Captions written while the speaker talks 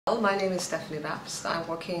Well, my name is Stefanie Babst. I'm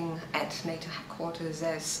working at NATO headquarters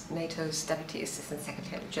as NATO's Deputy Assistant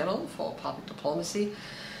Secretary General for Public Diplomacy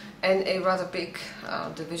and a rather big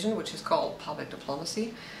division which is called Public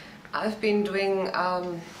Diplomacy. I've been doing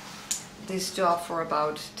this job for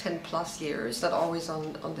about 10 plus years, not always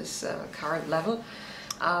on this current level,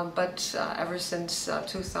 but ever since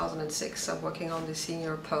 2006 I'm working on the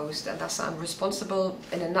senior post, and thus I'm responsible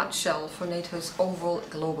in a nutshell for NATO's overall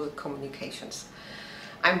global communications.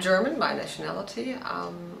 I'm German by nationality.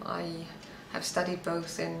 I have studied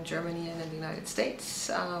both in Germany and in the United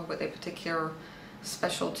States with a particular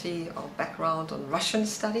specialty or background on Russian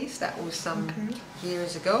studies. That was some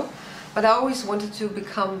years ago. But I always wanted to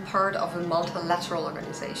become part of a multilateral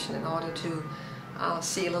organization in order to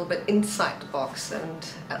see a little bit inside the box and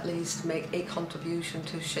at least make a contribution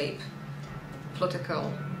to shape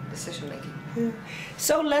political decision making. Yeah.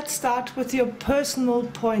 So let's start with your personal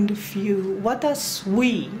point of view. What does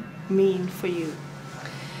 "we" mean for you?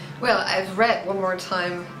 Well, I've read one more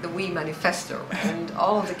time the "we" manifesto, and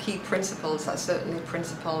all of the key principles are certainly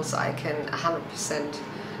principles I can 100%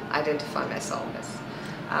 identify myself with.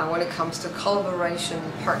 When it comes to collaboration,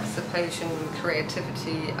 participation,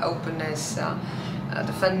 creativity, openness,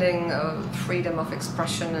 defending freedom of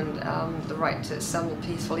expression and the right to assemble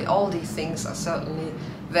peacefully, all these things are certainly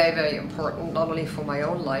very, very important, not only for my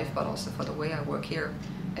own life, but also for the way I work here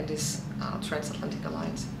in this transatlantic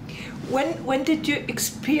alliance. When did you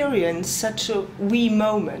experience such a "we"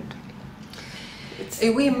 moment?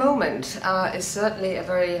 A "we" moment is certainly I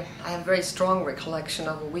have a very strong recollection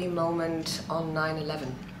of a "we" moment on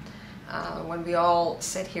 9/11. When we all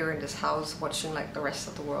sit here in this house watching, like the rest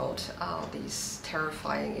of the world, these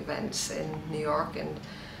terrifying events in New York and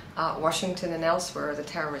Washington and elsewhere, the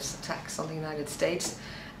terrorist attacks on the United States,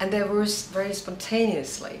 and there was very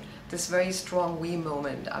spontaneously this very strong "we"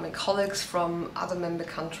 moment. I mean, colleagues from other member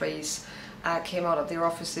countries came out of their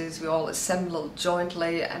offices, we all assembled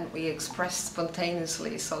jointly and we expressed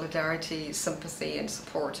spontaneously solidarity, sympathy and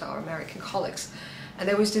support to our American colleagues. And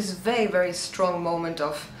there was this very, very strong moment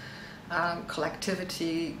of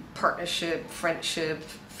collectivity, partnership, friendship,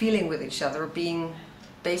 feeling with each other, being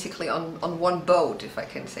basically on one boat, if I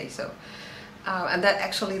can say so. And that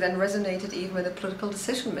actually then resonated even with the political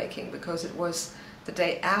decision making, because it was the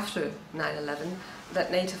day after 9/11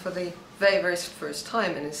 that NATO, for the very, very first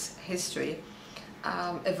time in its history,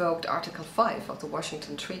 evoked Article 5 of the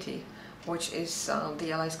Washington Treaty, which is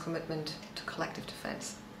the Allies' commitment to collective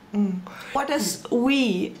defense. What does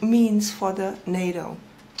 "we" means for the NATO?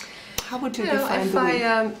 How would you define the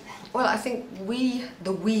 "we"? Well, I think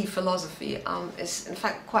the "we" philosophy is in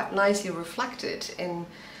fact quite nicely reflected in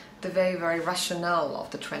the very, very rationale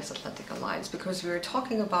of the Transatlantic Alliance, because we are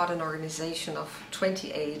talking about an organization of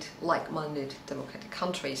 28 like-minded democratic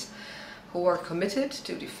countries who are committed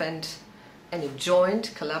to defend in a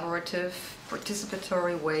joint, collaborative,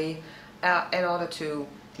 participatory way in order to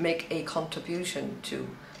make a contribution to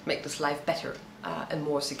make this life better and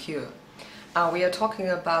more secure. We are talking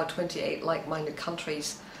about 28 like-minded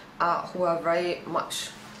countries who are very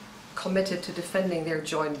much committed to defending their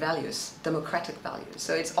joint values, democratic values.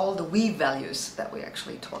 So it's all the "we" values that we're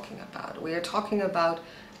actually talking about. We are talking about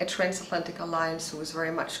a transatlantic alliance who is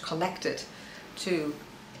very much connected to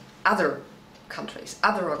other countries,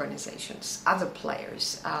 other organizations, other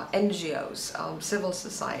players, NGOs, civil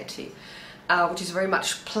society, which is very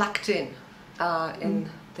much plugged in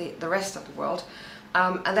the rest of the world.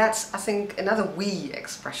 And that's, I think, another "we"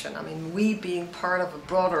 expression. I mean, we being part of a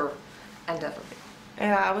broader endeavor.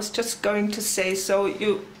 Yeah, I was just going to say, so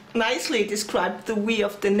you nicely described the "we"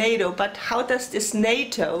 of the NATO, but how does this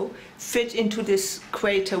NATO fit into this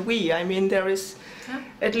greater "we"? I mean, there is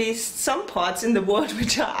at least some parts in the world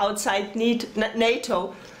which are outside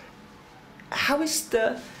NATO. How is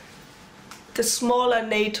the smaller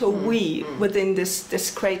NATO "we" within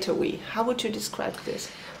this greater "we"? How would you describe this?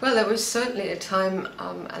 Well, there was certainly a time,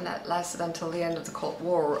 and that lasted until the end of the Cold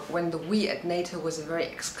War, when the "we" at NATO was a very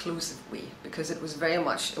exclusive "we", because it was very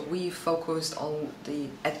much a "we" focused on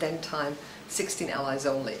at that time, 16 allies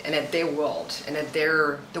only, and at their world, and at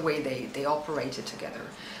the way they operated together.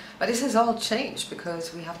 But this has all changed,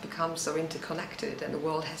 because we have become so interconnected, and the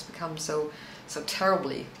world has become so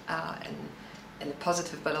terribly, in a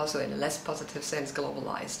positive but also in a less positive sense,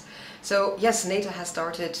 globalized. So yes, NATO has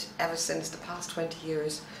started ever since the past 20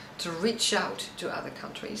 years to reach out to other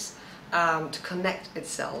countries, to connect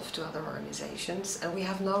itself to other organizations, and we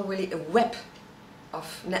have now really a web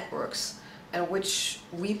of networks in which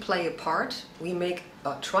we play a part. We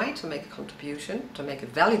try to make a contribution, to make a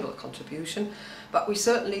valuable contribution, but we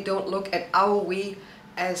certainly don't look at our "we"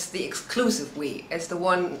 as the exclusive we, as the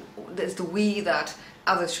we that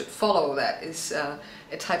others should follow, that is a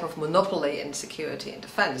type of monopoly in security and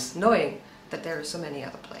defense, knowing that there are so many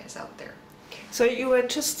other players out there. So you were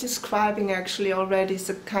just describing actually already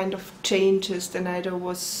the kind of changes the NATO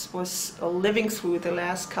was living through the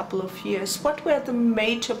last couple of years. What were the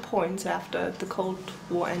major points after the Cold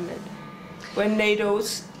War ended? When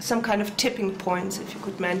NATO's some kind of tipping points, if you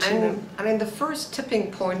could mention them? I mean, the first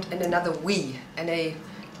tipping point in another we, in a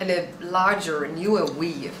larger, newer we,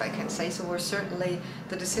 if I can say so, was certainly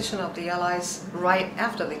the decision of the Allies right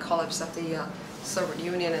after the collapse of the Soviet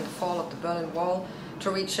Union and the fall of the Berlin Wall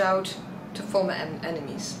to reach out to former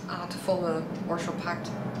enemies, to former Warsaw Pact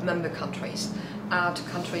member countries, to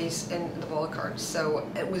countries in the Balkans. So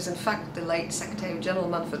it was in fact the late Secretary General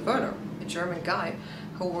Manfred Wörner, a German guy,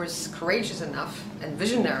 who was courageous enough and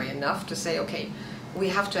visionary enough to say, okay, we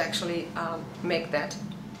have to actually make that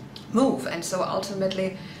move. And so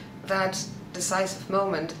ultimately that decisive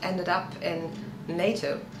moment ended up in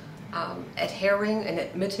NATO adhering and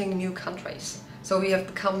admitting new countries. So we have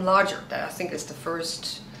become larger. That I think is the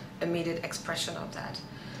first immediate expression of that.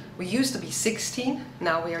 We used to be 16,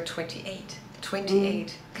 now we are 28.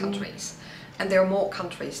 28 countries. And there are more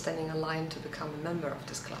countries standing in line to become a member of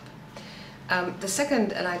this club. The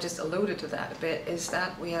second, and I just alluded to that a bit, is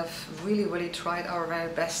that we have really tried our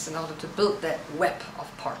very best in order to build that web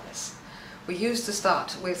of partners. We used to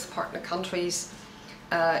start with partner countries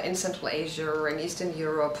in Central Asia or in Eastern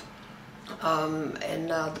Europe, in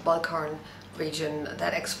the Balkan region,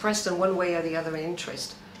 that expressed in one way or the other an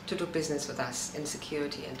interest to do business with us in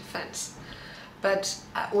security and defense. But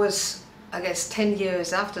it was, I guess, 10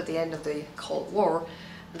 years after the end of the Cold War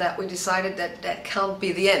that we decided that that can't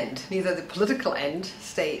be the end, neither the political end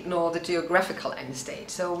state nor the geographical end state.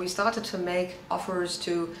 So we started to make offers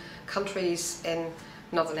to countries in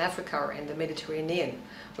Northern Africa or in the Mediterranean.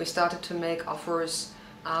 We started to make offers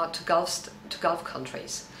to Gulf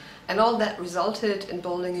countries. And all that resulted in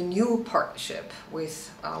building a new partnership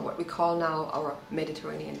with what we call now our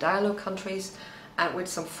Mediterranean dialogue countries, and with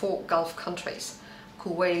some 4 Gulf countries: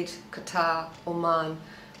 Kuwait, Qatar, Oman,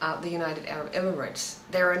 the United Arab Emirates.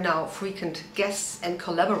 They are now frequent guests and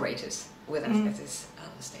collaborators with us at this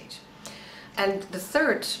stage. And the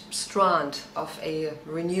third strand of a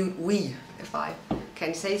renewed we, if I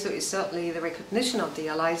can say so, is certainly the recognition of the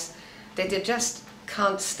Allies that they just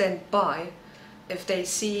can't stand by if they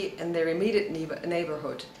see in their immediate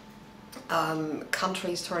neighborhood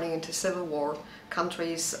countries turning into civil war,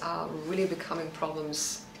 countries really becoming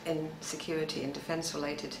problems in security and defense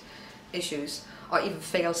related issues, or even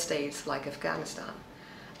failed states like Afghanistan.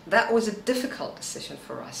 That was a difficult decision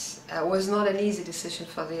for us. It was not an easy decision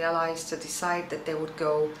for the Allies to decide that they would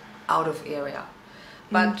go out of area.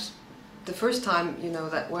 But the first time, you know,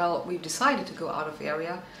 that, well, we decided to go out of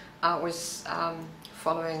area was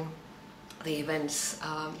following the events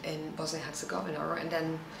in Bosnia-Herzegovina, and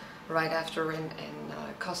then right after in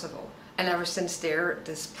Kosovo. And ever since there,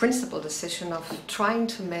 this principal decision of trying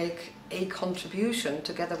to make a contribution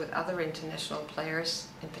together with other international players,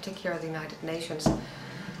 in particular the United Nations,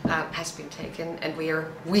 has been taken, and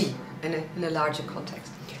we in a larger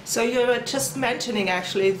context. So you were just mentioning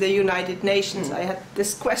actually the United Nations. I had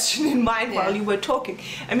this question in mind while you were talking.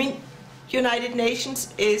 I mean, United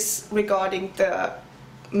Nations is regarding the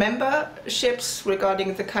memberships,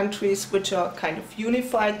 regarding the countries which are kind of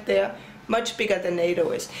unified there, much bigger than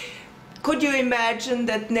NATO is. Could you imagine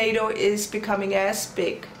that NATO is becoming as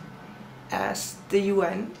big as the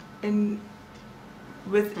UN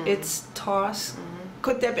with its TARS?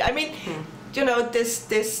 Could there be? I mean, you know,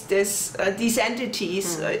 these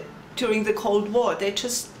entities during the Cold War, they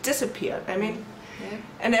just disappeared. I mean,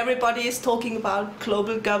 and everybody is talking about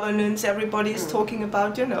global governance. Everybody is talking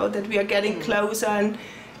about, you know, that we are getting closer and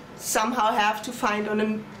somehow have to find on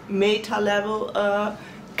a meta level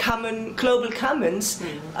common global commons.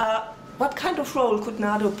 What kind of role could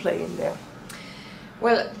NATO play in there?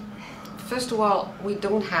 Well, first of all, we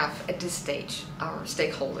don't have at this stage our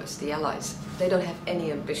stakeholders, the Allies. They don't have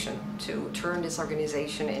any ambition to turn this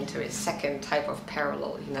organization into a second type of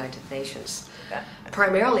parallel United Nations.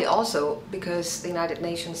 Primarily also because the United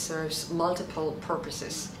Nations serves multiple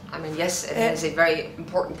purposes. I mean, yes, it has a very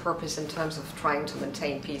important purpose in terms of trying to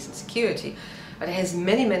maintain peace and security, but it has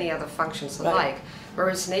many other functions alike,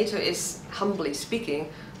 whereas NATO is, humbly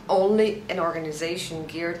speaking, only an organization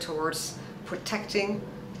geared towards protecting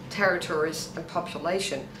territories and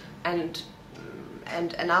population, and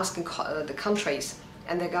asking the countries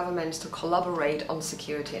and their governments to collaborate on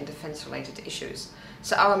security and defense related issues.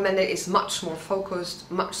 So our mandate is much more focused,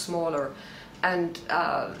 much smaller, And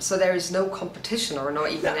so there is no competition or no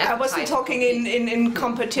even appetite. I wasn't talking in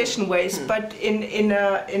competition ways, but in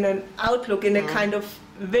an outlook, in a kind of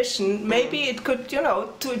vision. Maybe it could, you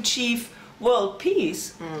know, to achieve world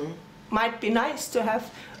peace, might be nice to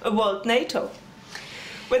have a world NATO.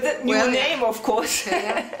 With a new name, of course.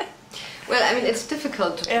 Well, I mean, it's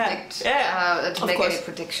difficult to predict, to make any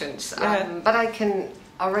predictions. But I can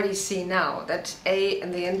already see now that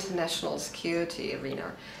in the international security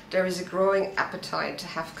arena, there is a growing appetite to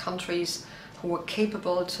have countries who are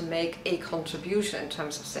capable to make a contribution in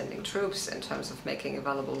terms of sending troops, in terms of making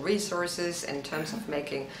available resources, in terms of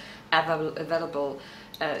making available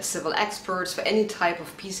civil experts for any type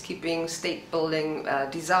of peacekeeping, state building,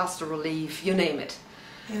 disaster relief, you name it.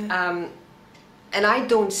 And I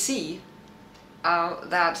don't see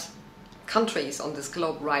that countries on this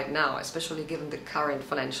globe right now, especially given the current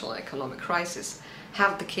financial and economic crisis,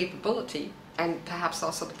 have the capability and perhaps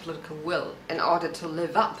also the political will in order to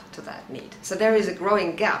live up to that need. So there is a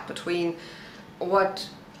growing gap between what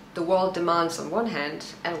the world demands on one hand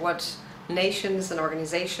and what nations and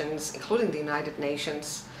organizations, including the United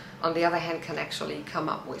Nations, on the other hand, can actually come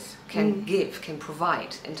up with, can give, can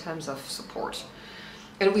provide in terms of support.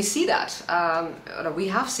 And we see that, we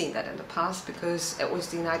have seen that in the past, because it was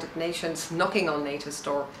the United Nations knocking on NATO's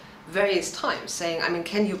door various times saying, I mean,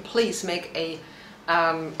 can you please make a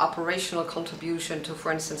operational contribution to,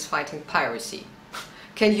 for instance, fighting piracy?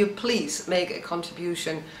 Can you please make a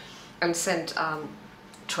contribution and send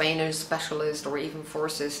trainers, specialists, or even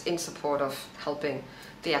forces in support of helping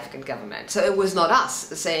the Afghan government? So it was not us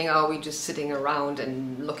saying, oh, we're just sitting around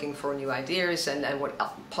and looking for new ideas and what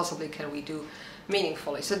possibly can we do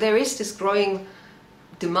meaningfully. So there is this growing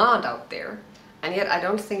demand out there, and yet I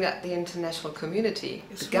don't think that the international community,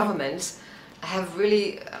 the governments, have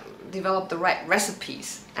really developed the right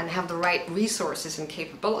recipes and have the right resources and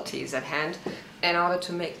capabilities at hand in order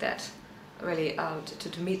to make that really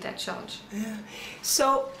to meet that challenge. Yeah.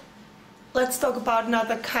 So let's talk about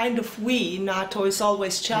another kind of we. NATO is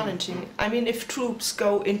always challenging. I mean, if troops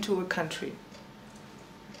go into a country,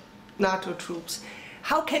 NATO troops,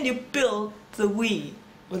 how can you build the we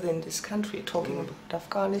within this country? Talking about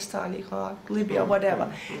Afghanistan, Iraq, Libya,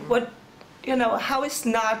 whatever. What, you know, how is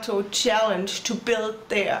NATO challenged to build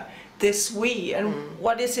this we, and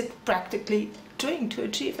what is it practically doing to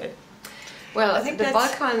achieve it? Well, I think the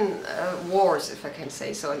Balkan wars, if I can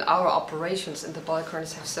say so, and our operations in the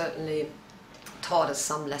Balkans have certainly taught us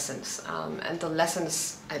some lessons. And the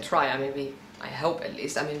lessons I hope at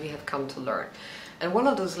least, we have come to learn. And one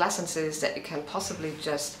of those lessons is that you can possibly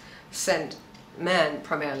just send men,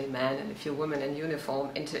 primarily men, and a few women in uniform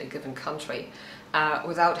into a given country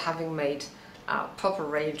without having made proper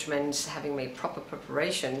arrangements, having made proper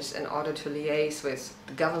preparations in order to liaise with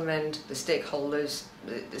the government, the stakeholders,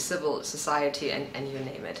 the civil society, and you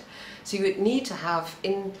name it. So you would need to have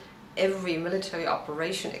in every military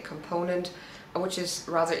operation a component which is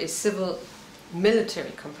rather a civil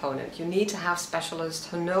military component. You need to have specialists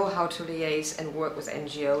who know how to liaise and work with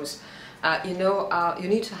NGOs. You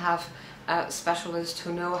need to have specialists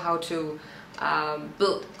who know how to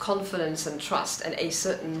build confidence and trust and a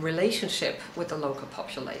certain relationship with the local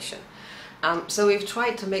population. So we've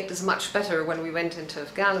tried to make this much better when we went into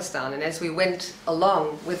Afghanistan, and as we went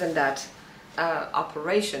along within that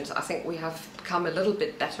operations, I think we have become a little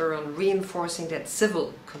bit better on reinforcing that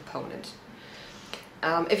civil component.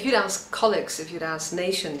 If you'd ask colleagues, if you'd ask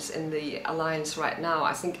nations in the alliance right now,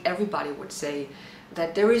 I think everybody would say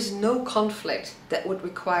that there is no conflict that would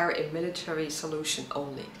require a military solution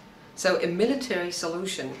only. So a military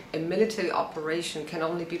solution, a military operation can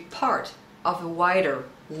only be part of a wider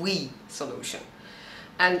we solution.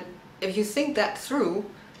 And if you think that through,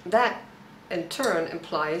 that in turn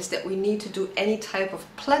implies that we need to do any type of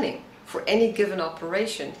planning for any given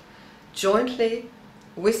operation jointly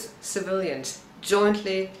with civilians,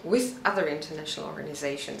 jointly with other international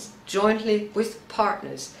organizations, jointly with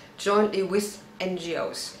partners, jointly with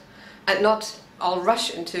NGOs, and not all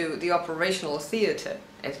rush into the operational theater,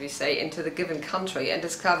 as we say, into the given country and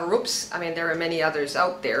discover, oops, there are many others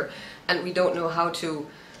out there and we don't know how to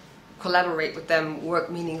collaborate with them, work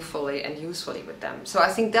meaningfully and usefully with them. So I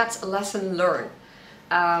think that's a lesson learned,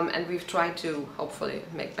 and we've tried to hopefully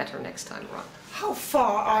make better next time around. How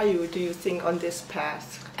far are you, do you think, on this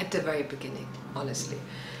path? At the very beginning, honestly.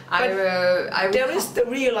 There is the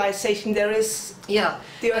realization, there is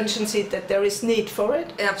the urgency that there is need for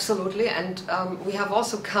it. Absolutely, and we have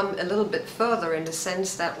also come a little bit further in the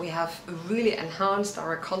sense that we have really enhanced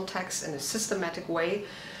our contacts in a systematic way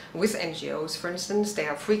with NGOs, for instance. They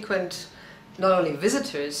are frequent, not only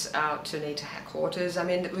visitors to NATO headquarters,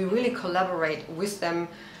 we really collaborate with them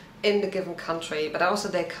in the given country, but also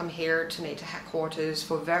they come here to NATO headquarters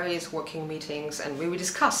for various working meetings, and we will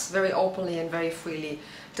discuss very openly and very freely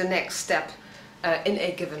the next step in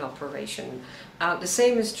a given operation. The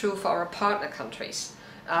same is true for our partner countries.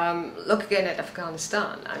 Look again at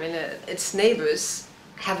Afghanistan. I mean, its neighbors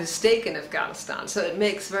have a stake in Afghanistan, so it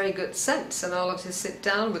makes very good sense in order to sit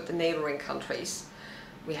down with the neighboring countries.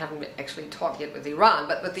 We haven't actually talked yet with Iran,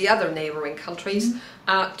 but with the other neighboring countries,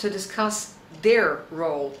 to discuss their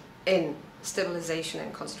role in stabilization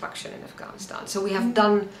and construction in Afghanistan. So we have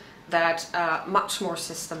done that much more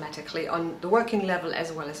systematically on the working level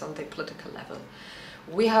as well as on the political level.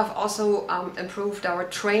 We have also improved our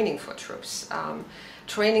training for troops.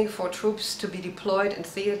 Training for troops to be deployed in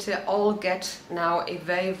theater all get now a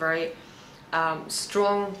very, very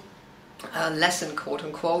strong lesson, quote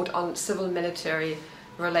unquote, on civil-military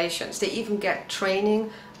relations. They even get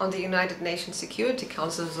training on the United Nations Security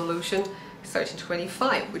Council Resolution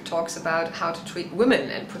 1325, which talks about how to treat women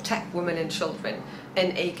and protect women and children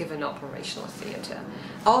in a given operational theater.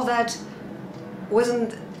 All that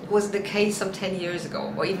wasn't the case some 10 years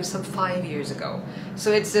ago, or even some 5 years ago.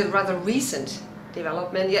 So it's a rather recent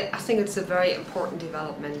development, yet I think it's a very important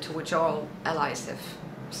development to which all allies have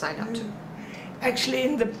signed up to. Actually,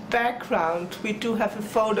 in the background, we do have a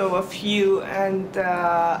photo of you and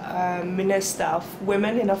Minister of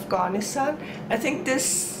Women in Afghanistan. I think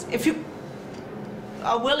this, if you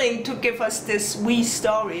are willing to give us this wee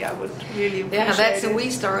story, I would really appreciate it. Yeah, that's a wee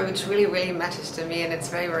story which really, really matters to me, and it's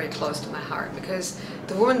very, very close to my heart, because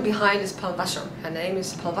the woman behind is Palvasha. Her name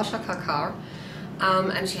is Palvasha Kakar,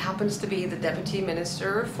 and she happens to be the Deputy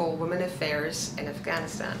Minister for Women Affairs in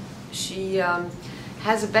Afghanistan. She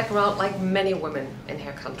has a background like many women in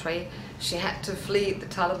her country. She had to flee the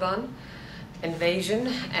Taliban invasion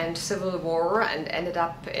and civil war and ended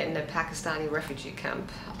up in a Pakistani refugee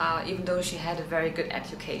camp. Even though she had a very good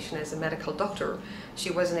education as a medical doctor, she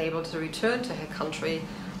wasn't able to return to her country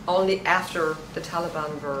only after the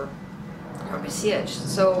Taliban were besieged.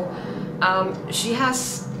 So she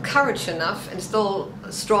has courage enough and still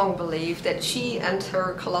a strong belief that she and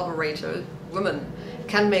her collaborator, women,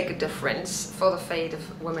 can make a difference for the fate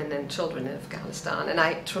of women and children in Afghanistan. And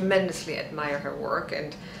I tremendously admire her work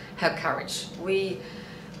and her courage. We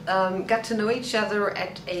got to know each other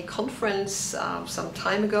at a conference some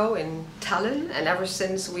time ago in Tallinn, and ever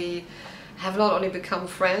since we have not only become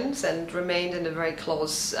friends and remained in a very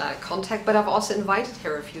close contact, but I've also invited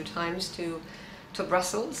her a few times to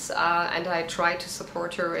Brussels, and I try to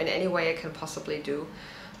support her in any way I can possibly do,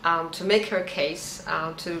 to make her case,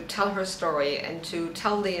 to tell her story, and to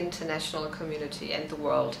tell the international community and the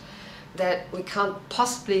world that we can't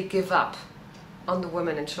possibly give up on the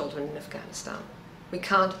women and children in Afghanistan. We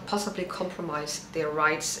can't possibly compromise their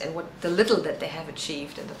rights and the little that they have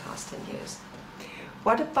achieved in the past 10 years.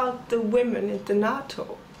 What about the women in the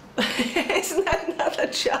Nato? Isn't that another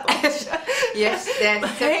challenge? Yes, that's I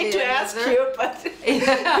hate to ask you, but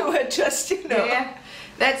you were just, you know. Yeah,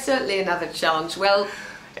 that's certainly another challenge. Well,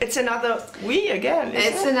 it's another we again.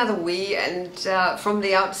 It's another we, and from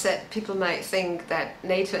the outset, people might think that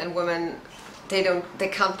NATO and women, they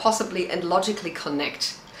can't possibly and logically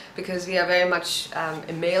connect, because we are very much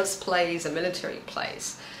a male's place, a military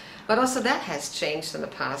place. But also that has changed in the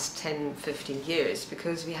past 10, 15 years,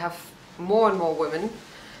 because we have more and more women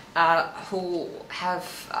who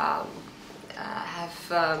have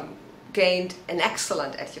gained an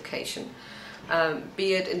excellent education,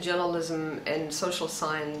 be it in journalism, in social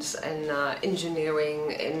science, in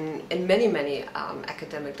engineering, in many, many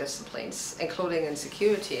academic disciplines, including in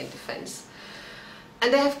security and defense.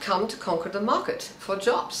 And they have come to conquer the market for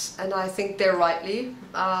jobs, and I think they're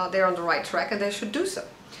on the right track, and they should do so.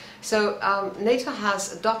 So NATO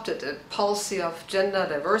has adopted a policy of gender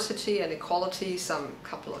diversity and equality some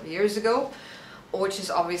couple of years ago, which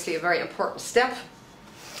is obviously a very important step.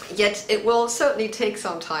 Yet it will certainly take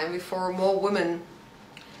some time before more women,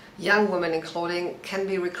 young women including, can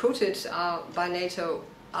be recruited by NATO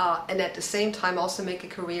and at the same time also make a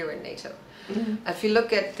career in NATO. Mm-hmm. If you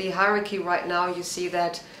look at the hierarchy right now, you see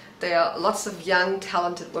that there are lots of young,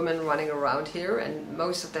 talented women running around here, and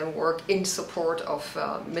most of them work in support of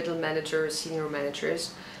middle managers, senior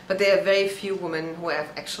managers. But there are very few women who have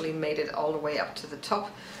actually made it all the way up to the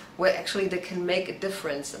top, where actually they can make a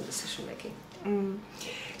difference in decision making. Mm.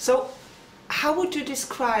 So, how would you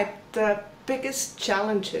describe the biggest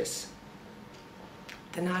challenges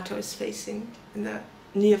the NATO is facing in the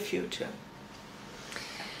near future?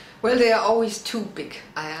 Well, there are always two big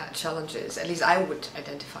challenges, at least I would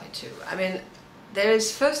identify two. I mean, there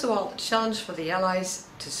is first of all a challenge for the allies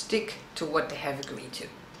to stick to what they have agreed to.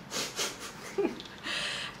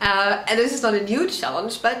 And this is not a new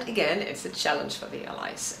challenge, but again, it's a challenge for the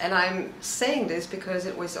Allies. And I'm saying this because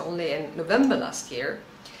it was only in November last year,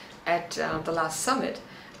 at the last summit,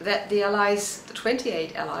 that the Allies, the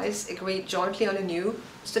 28 Allies, agreed jointly on a new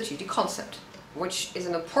strategic concept, which is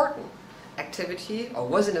an important activity, or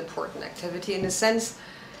was an important activity, in the sense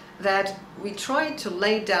that we tried to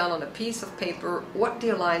lay down on a piece of paper what the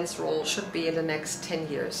alliance role should be in the next 10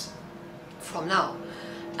 years from now.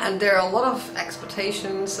 And there are a lot of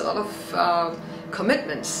expectations, a lot of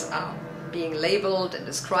commitments being labeled and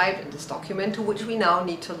described in this document to which we now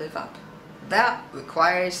need to live up. That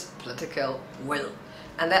requires political will,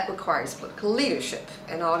 and that requires political leadership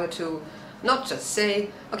in order to not just say,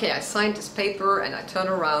 okay, I signed this paper and I turn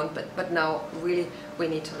around, but now really we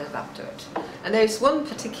need to live up to it. And there's one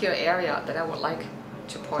particular area that I would like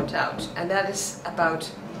to point out, and that is about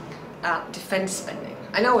defense spending.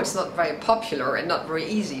 I know it's not very popular and not very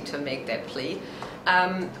easy to make that plea,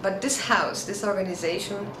 but this house, this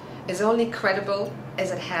organization, is only credible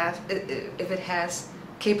as if it has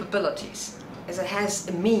capabilities, as it has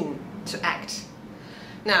a mean to act.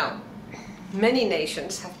 Now, many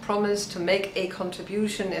nations have promised to make a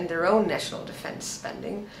contribution in their own national defense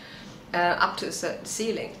spending up to a certain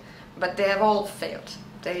ceiling, but they have all failed.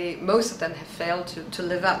 Most of them have failed to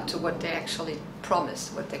live up to what they actually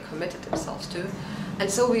promised, what they committed themselves to. And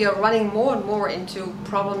so we are running more and more into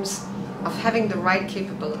problems of having the right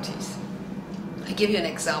capabilities. I'll give you an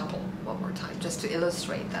example one more time, just to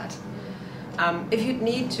illustrate that. If you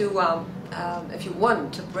need to, if you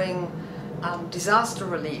want to bring disaster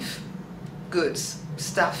relief goods,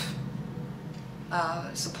 stuff,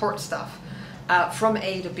 support stuff, from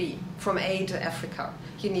A to B, from A to Africa,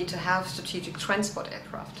 you need to have strategic transport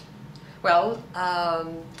aircraft. Well,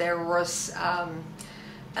 there was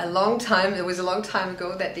a long time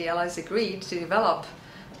ago that the Allies agreed to develop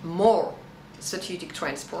more strategic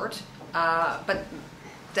transport, but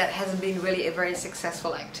that hasn't been really a very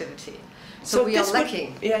successful activity. So we are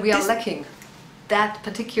lacking that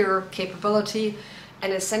particular capability,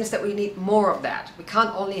 in a sense that we need more of that. We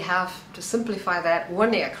can't only have, to simplify that,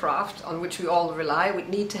 one aircraft on which we all rely. We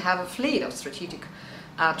need to have a fleet of strategic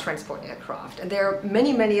transport aircraft. And there are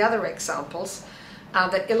many, many other examples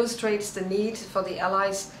that illustrates the need for the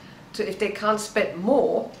Allies to, if they can't spend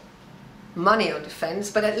more money on defense,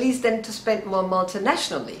 but at least then to spend more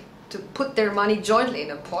multinationally, to put their money jointly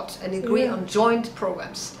in a pot and agree on joint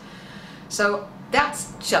programs. So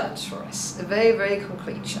that's a challenge for us, a very, very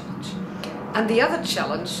concrete challenge. And the other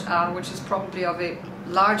challenge, which is probably of a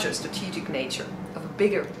larger strategic nature, of a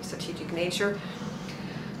bigger strategic nature,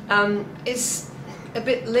 is a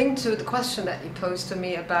bit linked to the question that you posed to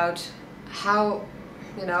me about how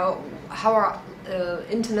are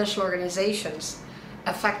international organizations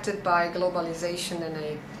affected by globalization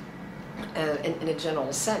in a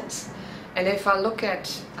general sense. And if I look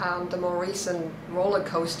at the more recent roller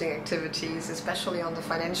coasting activities, especially on the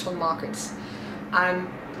financial markets,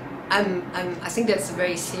 I think that's a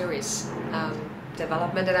very serious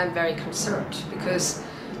development, and I'm very concerned, because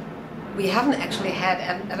we haven't actually had,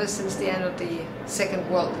 ever since the end of the Second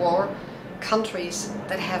World War, countries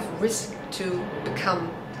that have risked to become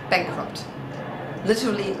bankrupt,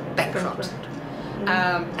 literally bankrupt.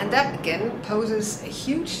 And that again poses a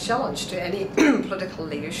huge challenge to any political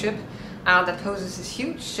leadership, that poses a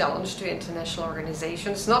huge challenge to international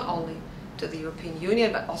organizations, not only to the European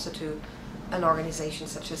Union but also to an organization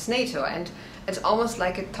such as Nato. And it's almost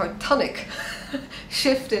like a tectonic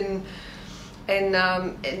shift in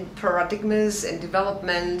paradigms, in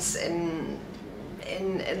developments, in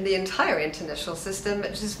the entire international system,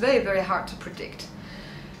 which is very, very hard to predict.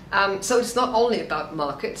 So it's not only about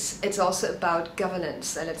markets, it's also about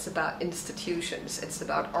governance, and it's about institutions, it's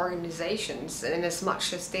about organizations, and in as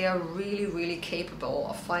much as they are really, really capable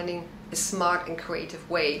of finding a smart and creative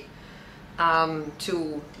way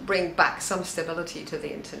to bring back some stability to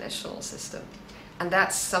the international system. And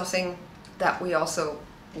that's something that we also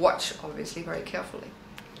watch, obviously, very carefully.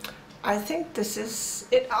 I think this is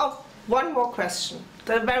it. One more question.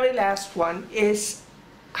 The very last one is,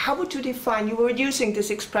 how would you define, you were using this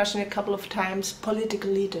expression a couple of times, political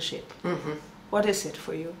leadership. Mm-hmm. What is it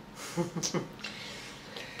for you?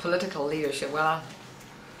 Political leadership, well,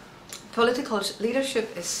 political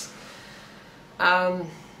leadership is,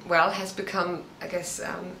 has become, I guess,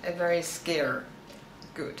 a very scarce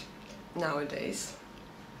good nowadays.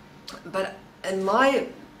 But in my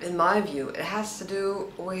view, it has to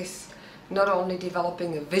do with not only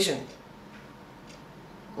developing a vision,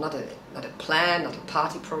 not a plan, not a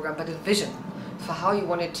party program, but a vision for how you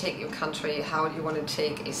want to take your country, how you want to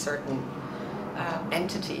take a certain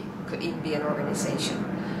entity, could even be an organization,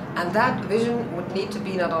 And that vision would need to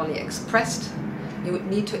be not only expressed, you would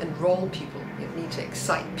need to enroll people, you would need to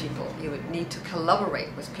excite people, you would need to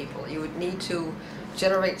collaborate with people, you would need to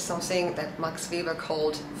generate something that Max Weber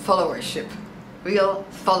called followership, real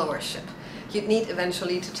followership. You'd need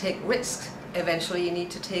eventually to take risks, eventually you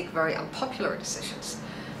need to take very unpopular decisions.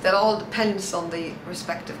 That all depends on the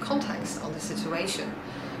respective context, on the situation.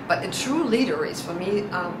 But a true leader is for me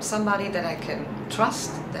somebody that I can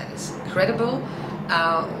trust, that is credible,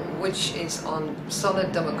 which is on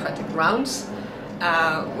solid democratic grounds,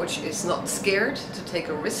 which is not scared to take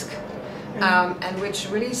a risk, and which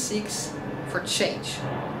really seeks for change.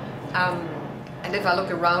 And if I look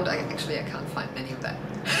around, I can't find many of them.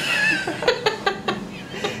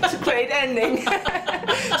 It's a great ending.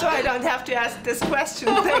 So I don't have to ask this question.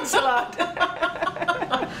 Thanks a lot.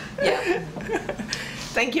 Yeah.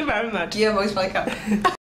 Thank you very much. You're most welcome.